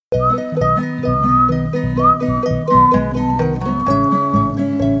Thanks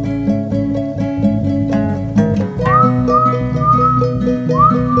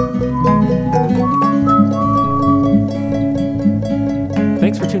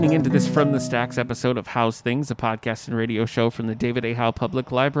for tuning into this From the Stacks episode of How's Things, a podcast and radio show from the David A. Howe Public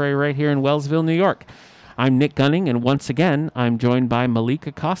Library right here in Wellsville, New York. I'm Nick Gunning, and once again, I'm joined by Malik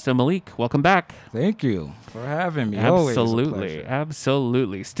Acosta. Malik, welcome back. Thank you for having me. Absolutely,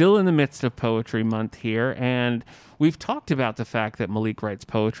 absolutely. Still in the midst of Poetry Month here, and we've talked about the fact that Malik writes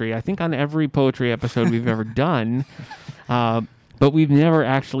poetry, I think on every poetry episode we've ever done. But we've never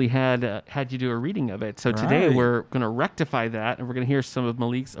actually had you do a reading of it. So today we're going to rectify that, and we're going to hear some of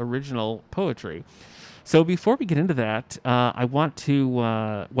Malik's original poetry. So before we get into that, I want to,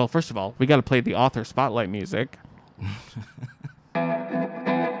 well, first of all, we got to play the author spotlight music.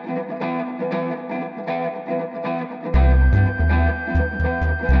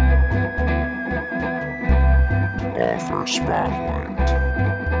 Author Spotlight.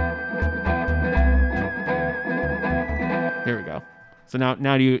 There we go. So now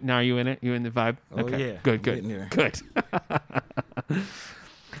are you in it? You in the vibe? Oh, yeah. Good. Good.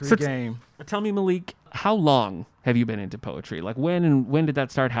 Pre-game. Tell me, Malik, how long have you been into poetry? Like when did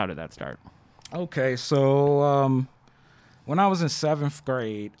that start? How did that start? Okay, so when I was in 7th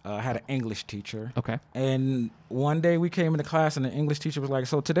grade, I had an English teacher. Okay. And one day we came into class, and the English teacher was like,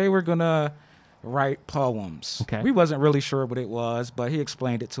 so today we're going to write poems. Okay. We wasn't really sure what it was, but he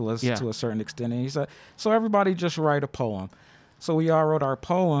explained it to us to a certain extent. And he said, so everybody just write a poem. So we all wrote our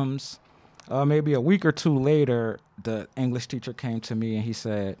poems. Maybe a week or two later, the English teacher came to me and he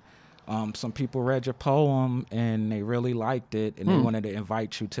said, some people read your poem and they really liked it, and they wanted to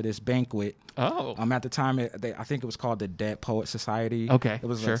invite you to this banquet. Oh. At the time, I think it was called the Dead Poet Society. Okay, it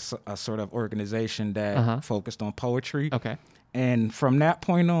was sure. a sort of organization that focused on poetry. Okay. And from that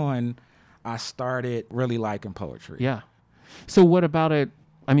point on, I started really liking poetry. Yeah. So what about it?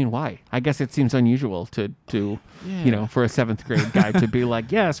 I mean, why? I guess it seems unusual to for a 7th grade guy to be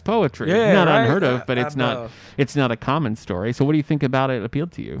like, yes, poetry. Yeah, not right? unheard of, but it's not a common story. So what do you think about it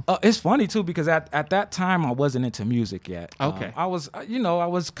appealed to you? It's funny too, because at that time I wasn't into music yet. Okay. I was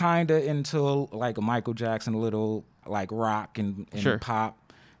kind of into like Michael Jackson, a little like rock and Sure. pop.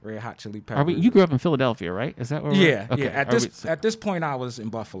 Red Hot Chili Peppers. You grew up in Philadelphia, right? Is that where Yeah, we're... Okay. yeah. At this point, I was in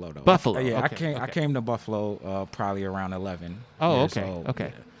Buffalo though. Buffalo. I Okay. came to Buffalo probably around 11. Oh, years okay. old. Okay.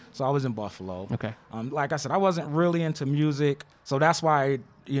 Yeah. So I was in Buffalo. Okay. Like I said, I wasn't really into music, so that's why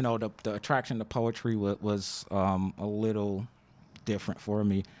the attraction to poetry was a little different for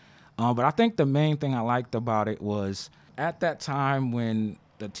me. But I think the main thing I liked about it was at that time when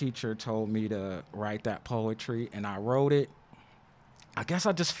the teacher told me to write that poetry and I wrote it, I guess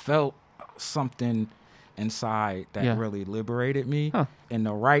I just felt something inside that really liberated me. Huh. And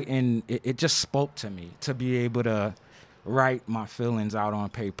the writing, it just spoke to me to be able to write my feelings out on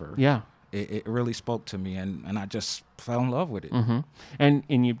paper. Yeah. It really spoke to me, and I just fell in love with it. Mm-hmm.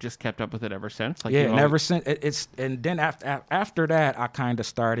 And you've just kept up with it ever since? Like And ever since. And then after that, I kind of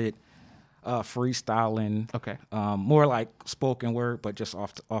started freestyling. Okay. More like spoken word, but just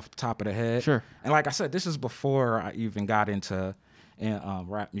off the top of the head. Sure. And like I said, this is before I even got into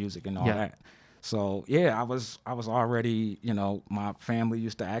rap music and all that. So I was already, my family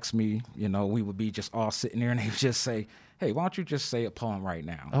used to ask me, we would be just all sitting there and they would just say, hey, why don't you just say a poem right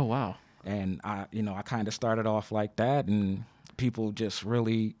now? Oh, wow. And I kind of started off like that, and people just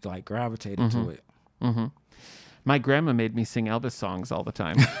really like gravitated to it. Mm-hmm. My grandma made me sing Elvis songs all the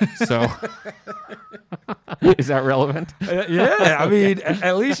time. So is that relevant? Yeah, I mean,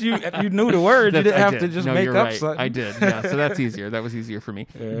 at least you knew the words. You didn't have to just make up something. I did. Yeah, so that's easier. That was easier for me.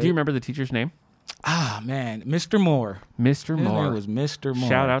 Do you remember the teacher's name? Man, Mr. Moore. Mr. His Moore. name was Mr. Moore.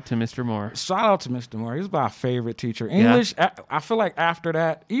 Shout out to Mr. Moore. Shout out to Mr. Moore. He was my favorite teacher. English, I feel like after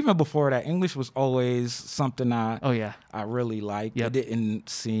that, even before that, English was always something I really liked. Yep. It didn't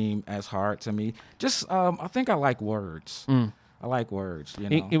seem as hard to me. Just, I think I like words. I like words,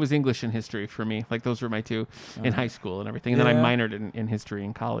 It was English and history for me. Like those were my two in high school and everything. And then I minored in history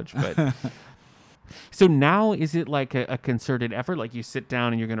in college. But so now is it like a concerted effort? Like you sit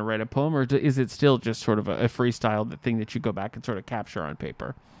down and you're going to write a poem, or is it still just sort of a freestyle thing that you go back and sort of capture on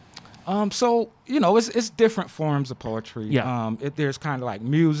paper? So it's different forms of poetry. Yeah. There's kind of like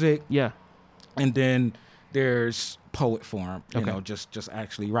music. Yeah. And then there's poet form. Just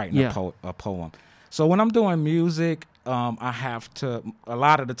actually writing a poem. So when I'm doing music, I have to, a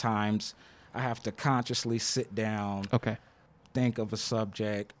lot of the times, I have to consciously sit down, think of a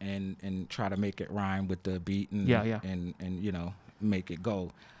subject, and try to make it rhyme with the beat and make it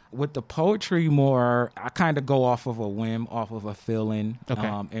go. With the poetry more, I kind of go off of a whim, off of a feeling. Okay.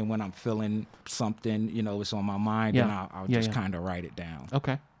 And when I'm feeling something, it's on my mind, Yeah. then I'll Yeah, just yeah. kind of write it down.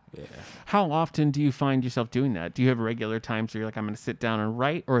 Okay. Yeah. How often do you find yourself doing that? Do you have regular times where you're like, I'm going to sit down and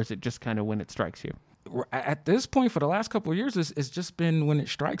write, or is it just kind of when it strikes you? At this point, for the last couple of years, it's just been when it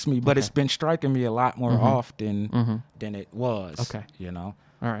strikes me, but Okay. it's been striking me a lot more often than it was. Okay. All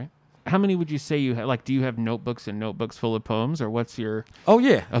right. How many would you say you have? Like, do you have notebooks and notebooks full of poems, or what's your? Oh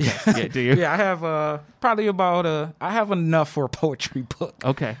yeah. Okay. Yeah. Do you? Yeah, I have probably about I have enough for a poetry book.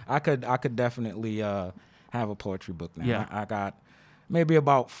 Okay. I could definitely have a poetry book now. Yeah. I got maybe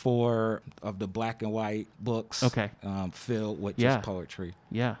about 4 of the black and white books. Okay. Filled with Yeah. just poetry.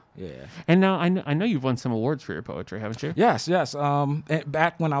 Yeah. Yeah. And now I know you've won some awards for your poetry, haven't you? Yes. And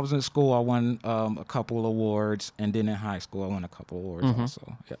back when I was in school, I won a couple awards, and then in high school, I won a couple awards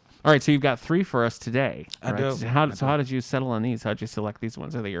also. Yeah. All right. So you've got 3 for us today. I right? do. So how did you settle on these? How did you select these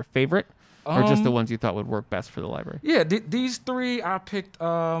ones? Are they your favorite, or just the ones you thought would work best for the library? Yeah. These 3 I picked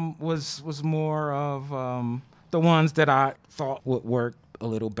was more of the ones that I thought would work a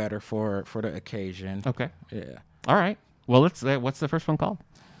little better for the occasion. Okay. Yeah. All right. Well, what's the first one called?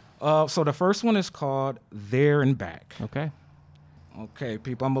 So the first one is called There and Back. Okay. Okay,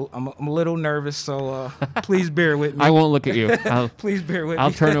 people, I'm a little nervous, so please bear with me. I won't look at you. Please bear with me.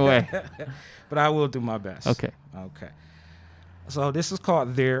 I'll turn away. But I will do my best. Okay. Okay. So this is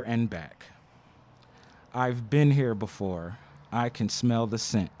called There and Back. I've been here before. I can smell the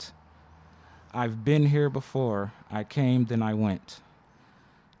scent. I've been here before. I came, then I went.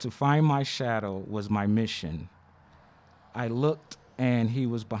 To find my shadow was my mission. I looked, and he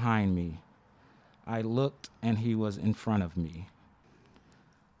was behind me. I looked, and he was in front of me.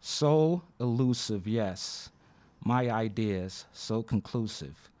 So elusive, yes, my ideas so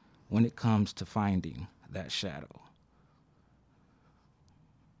conclusive when it comes to finding that shadow.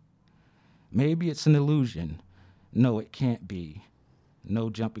 Maybe it's an illusion. No, it can't be.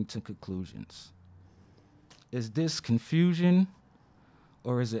 No jumping to conclusions. Is this confusion,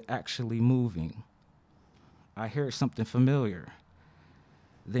 or is it actually moving? I hear something familiar.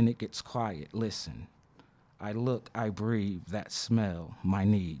 Then it gets quiet. Listen. I look, I breathe, that smell, my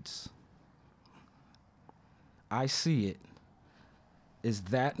needs. I see it. Is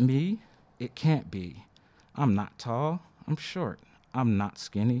that me? It can't be. I'm not tall, I'm short. I'm not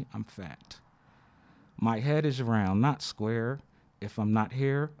skinny, I'm fat. My head is round, not square. If I'm not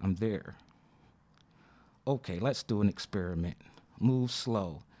here, I'm there. Okay, let's do an experiment. Move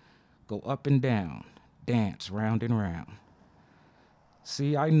slow. Go up and down. Dance round and round.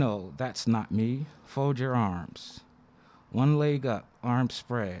 See, I know that's not me. Fold your arms. One leg up, arms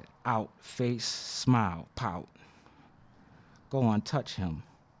spread, out, face, smile, pout. Go on, touch him.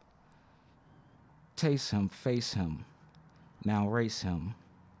 Taste him, face him. Now race him.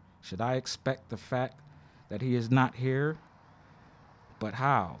 Should I expect the fact that he is not here? But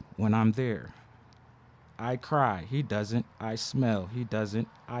how, when I'm there? I cry, he doesn't. I smell, he doesn't.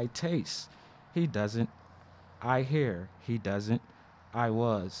 I taste, he doesn't. I hear, he doesn't. I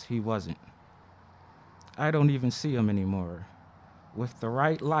was, he wasn't. I don't even see him anymore. With the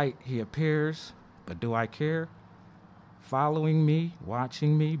right light, he appears, but do I care? Following me,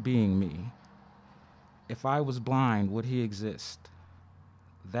 watching me, being me. If I was blind, would he exist?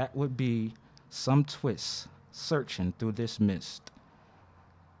 That would be some twist, searching through this mist.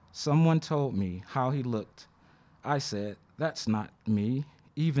 Someone told me how he looked. I said, that's not me,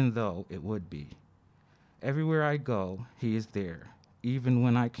 even though it would be. Everywhere I go, he is there. Even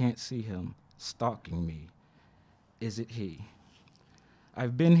when I can't see him, stalking me. Is it he?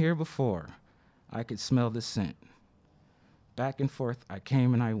 I've been here before. I could smell the scent. Back and forth I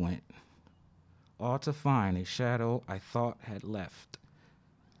came and I went, all to find a shadow I thought had left.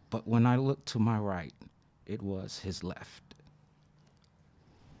 But when I looked to my right, it was his left.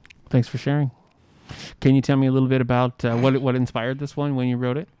 Thanks for sharing. Can you tell me a little bit about what inspired this one when you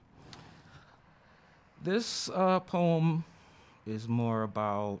wrote it? This poem is more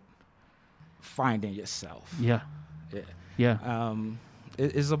about finding yourself. Yeah. Yeah. Yeah.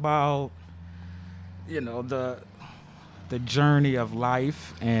 It is about, the journey of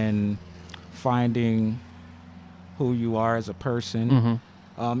life and finding who you are as a person.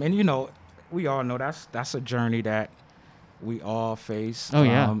 Mm-hmm. And we all know that's a journey that we all face. Oh,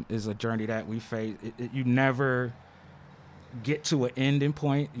 yeah. Is a journey that we face. You never get to an ending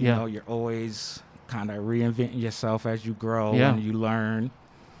point. Yeah. You're always kind of reinventing yourself as you grow Yeah. and you learn.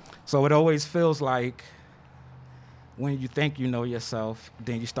 So it always feels like when you think you know yourself,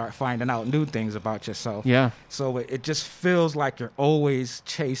 then you start finding out new things about yourself. Yeah. So it just feels like you're always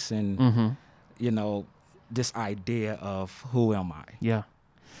chasing, Mm-hmm. this idea of who am I? Yeah.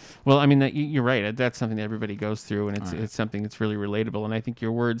 Well, I mean, you're right. That's something that everybody goes through, and it's something that's really relatable. And I think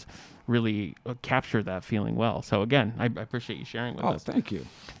your words really capture that feeling well. So again, I appreciate you sharing with us. Oh, thank you.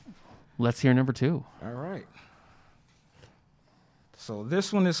 Let's hear number 2. All right. So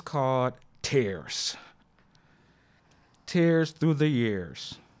this one is called Tears. Tears through the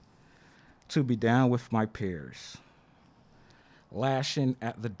years, to be down with my peers, lashing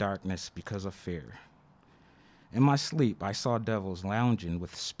at the darkness because of fear. In my sleep, I saw devils lounging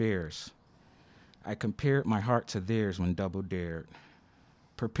with spears. I compared my heart to theirs when double dared.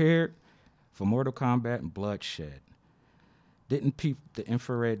 Prepared for Mortal Kombat and bloodshed. Didn't peep the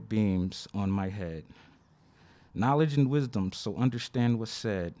infrared beams on my head. Knowledge and wisdom, so understand what's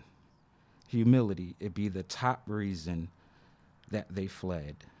said. Humility, it be the top reason that they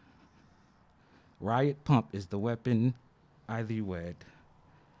fled. Riot pump is the weapon I thee wed.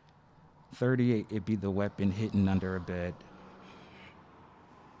 38, it be the weapon hidden under a bed.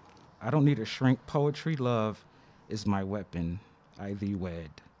 I don't need a shrink. Poetry love is my weapon I thee wed.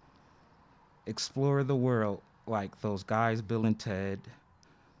 Explore the world like those guys Bill and Ted.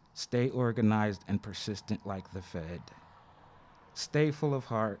 Stay organized and persistent like the Fed. Stay full of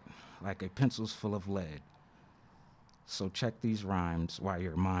heart like a pencil's full of lead. So check these rhymes while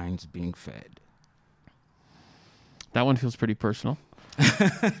your mind's being fed. That one feels pretty personal.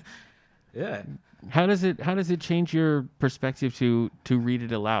 Yeah. How does it change your perspective to read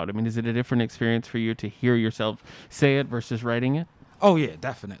it aloud? I mean, is it a different experience for you to hear yourself say it versus writing it? Oh yeah,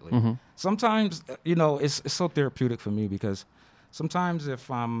 definitely. Mm-hmm. Sometimes, it's so therapeutic for me because sometimes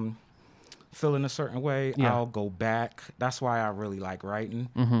if I'm feeling a certain way, Yeah. I'll go back. That's why I really like writing.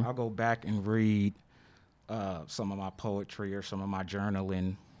 Mm-hmm. I'll go back and read some of my poetry or some of my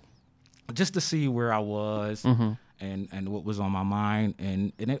journaling just to see where I was Mm-hmm. and what was on my mind.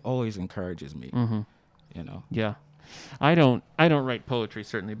 And it always encourages me, Mm-hmm. Yeah. I don't write poetry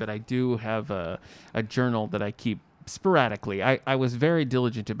certainly, but I do have a journal that I keep sporadically. I was very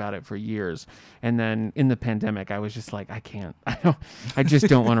diligent about it for years. And then in the pandemic, I was just like, I just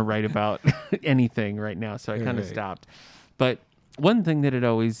don't want to write about anything right now. So I kind of Right. stopped. But one thing that it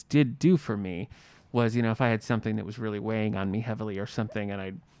always did do for me was, if I had something that was really weighing on me heavily or something, and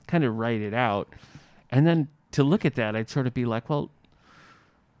I'd kind of write it out. And then to look at that, I'd sort of be like, well,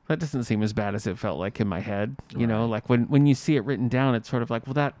 that doesn't seem as bad as it felt like in my head. Right. Like when you see it written down, it's sort of like,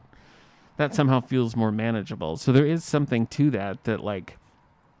 well, that somehow feels more manageable. So there is something to that like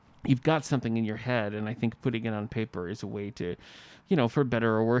you've got something in your head, and I think putting it on paper is a way to, for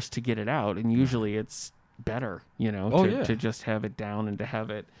better or worse, to get it out. And usually it's better, to just have it down and to have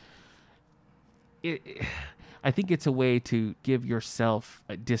it. I think it's a way to give yourself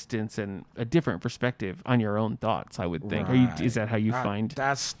a distance and a different perspective on your own thoughts, I would think. Right. Is that how you find?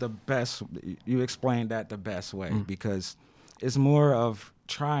 That's the best. You explained that the best way because it's more of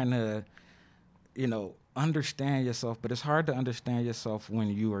trying to, understand yourself, but it's hard to understand yourself when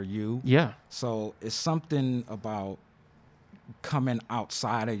you are you. Yeah. So it's something about coming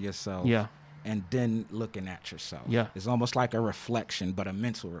outside of yourself. Yeah. And then looking at yourself. Yeah. It's almost like a reflection, but a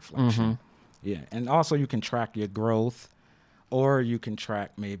mental reflection. Yeah. And also you can track your growth, or you can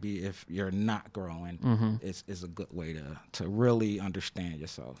track maybe if you're not growing. It's a good way to really understand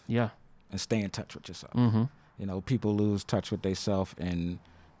yourself. Yeah. And stay in touch with yourself. People lose touch with themselves, and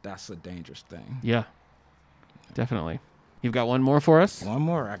that's a dangerous thing. Yeah. Definitely. You've got one more for us? One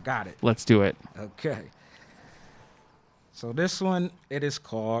more. I got it. Let's do it. Okay. So this one, it is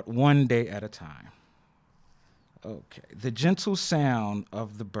called One Day at a Time. Okay. The gentle sound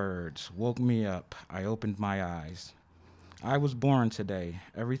of the birds woke me up. I opened my eyes. I was born today.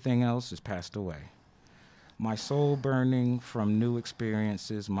 Everything else has passed away. My soul burning from new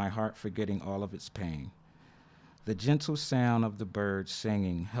experiences, my heart forgetting all of its pain. The gentle sound of the birds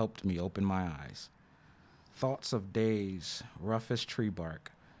singing helped me open my eyes. Thoughts of days rough as tree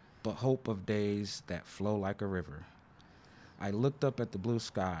bark, but hope of days that flow like a river. I looked up at the blue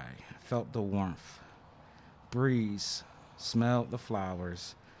sky, felt the warmth, breeze, smelled the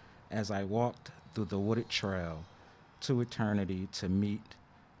flowers as I walked through the wooded trail to eternity to meet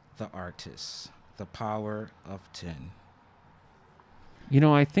the artist, the power of 10.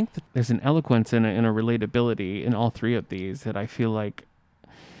 I think that there's an eloquence and a relatability in all three of these that I feel like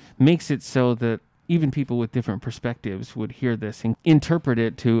makes it so that even people with different perspectives would hear this and interpret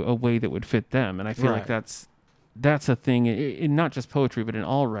it to a way that would fit them. And I feel like that's a thing in not just poetry, but in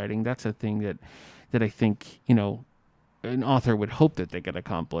all writing. That's a thing that I think, an author would hope that they could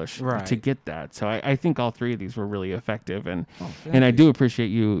accomplish to get that. So I think all three of these were really effective. And I do appreciate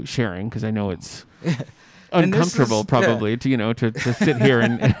you sharing, because I know it's uncomfortable probably to sit here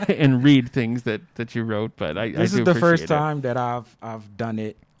and read things that you wrote. But I This do is the appreciate first it. time that I've done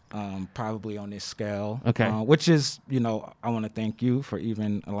it probably on this scale. Okay. Which is, I want to thank you for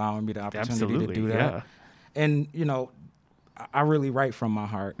even allowing me the opportunity to do that. Yeah. And, I really write from my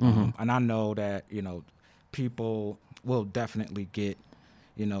heart. And I know that, people will definitely get,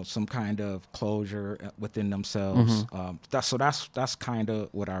 some kind of closure within themselves. That's kind of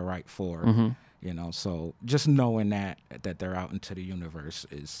what I write for. So just knowing that they're out into the universe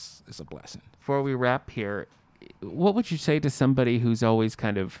is a blessing. Before we wrap here, what would you say to somebody who's always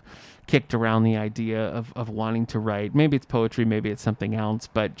kind of kicked around the idea of wanting to write? Maybe it's poetry, maybe it's something else,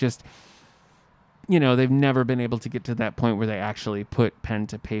 but just, they've never been able to get to that point where they actually put pen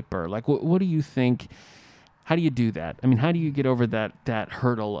to paper. Like, what do you think? How do you do that? I mean, how do you get over that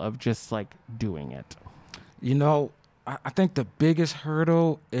hurdle of just like doing it? I think the biggest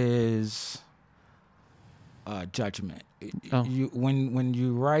hurdle is judgment. Oh. When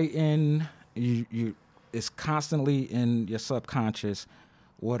you write in, you it's constantly in your subconscious.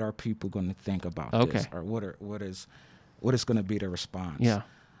 What are people going to think about this, or what is going to be the response? Yeah.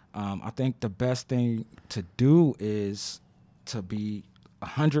 I think the best thing to do is to be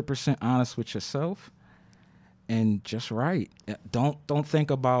 100% honest with yourself and just write. Don't think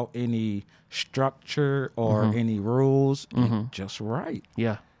about any structure or any rules. And just write.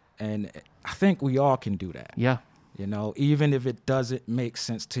 Yeah. And I think we all can do that. Yeah. Even if it doesn't make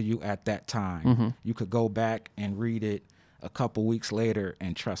sense to you at that time, you could go back and read it a couple weeks later,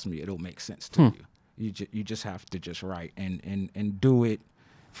 and trust me, it'll make sense to you. You just have to just write and do it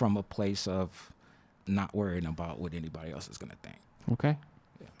from a place of not worrying about what anybody else is going to think. Okay.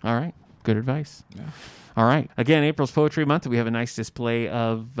 Yeah. All right. Good advice. Yeah. All right. Again, April's Poetry Month. We have a nice display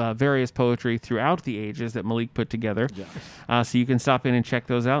of various poetry throughout the ages that Malik put together. Yes. So you can stop in and check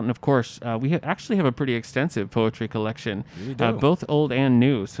those out. And of course, we actually have a pretty extensive poetry collection, We do. both old and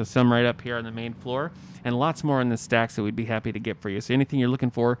new. So some right up here on the main floor, and lots more in the stacks that we'd be happy to get for you. So anything you're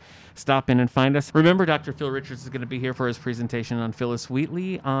looking for, stop in and find us. Remember, Dr. Phil Richards is going to be here for his presentation on Phyllis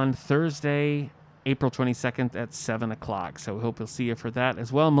Wheatley on Thursday, April 22nd at 7 o'clock. So we hope we'll see you for that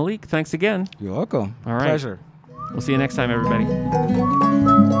as well. Malik, thanks again. You're welcome. All right. Pleasure. We'll see you next time, everybody.